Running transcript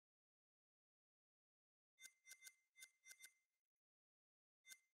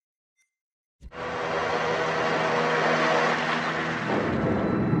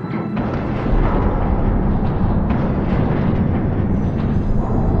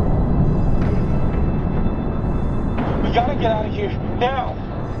Leave now!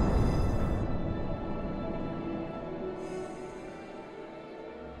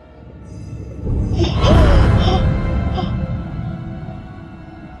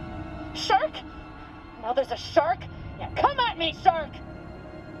 Shark? Now there's a shark? Yeah, come at me, shark!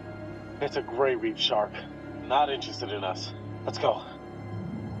 It's a gray reef shark. Not interested in us. Let's go.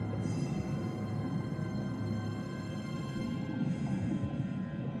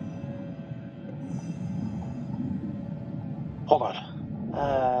 Hold on.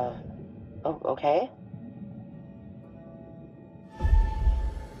 Oh, okay.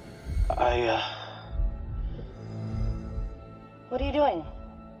 What are you doing?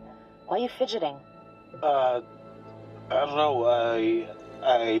 Why are you fidgeting? I don't know.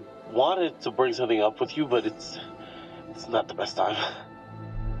 I wanted to bring something up with you, but it's not the best time.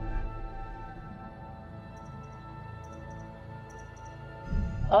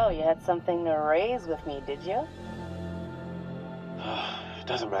 Oh, you had something to raise with me, did you? It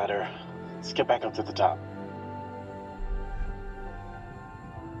doesn't matter. Let's get back up to the top.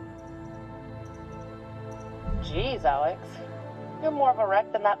 Jeez, Alex. You're more of a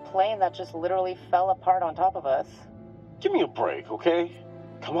wreck than that plane that just literally fell apart on top of us. Give me a break, okay?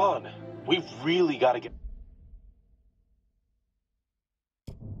 Come on. We've really got to get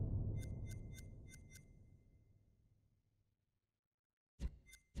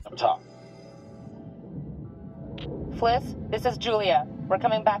up top. Fliss, this is Julia. We're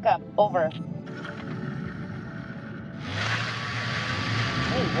coming back up. Over.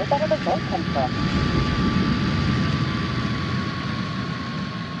 Hey, where'd that other boat come from?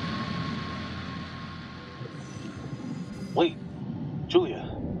 Wait,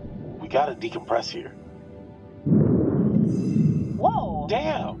 Julia, we gotta decompress here. Whoa!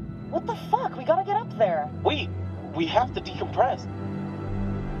 Damn! What the fuck? We gotta get up there. Wait, we have to decompress.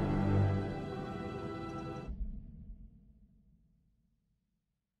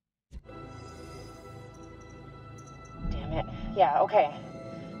 Damn it. Yeah, okay.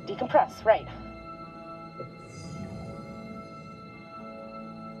 Decompress, right.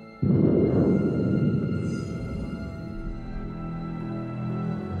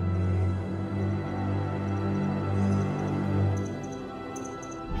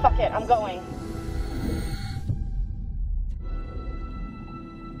 Fuck it, I'm going.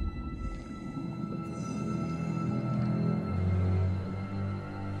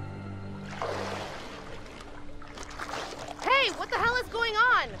 Hey, what the hell is going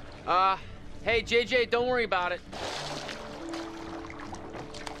on? Hey, JJ, don't worry about it.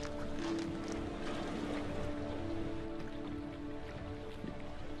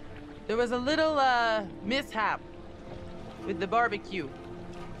 There was a little, mishap with the barbecue.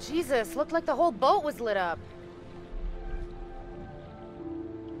 Jesus, looked like the whole boat was lit up.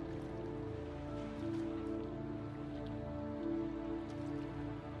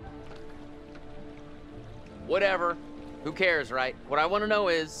 Whatever. Who cares, right? What I want to know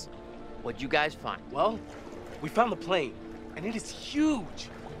is, what'd you guys find? Well, we found the plane, and it is huge,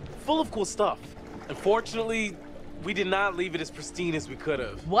 full of cool stuff. Unfortunately, we did not leave it as pristine as we could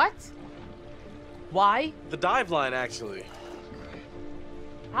have. What? Why? The dive line, actually.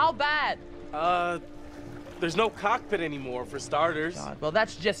 How bad? There's no cockpit anymore, for starters. God, well,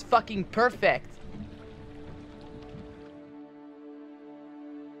 that's just fucking perfect.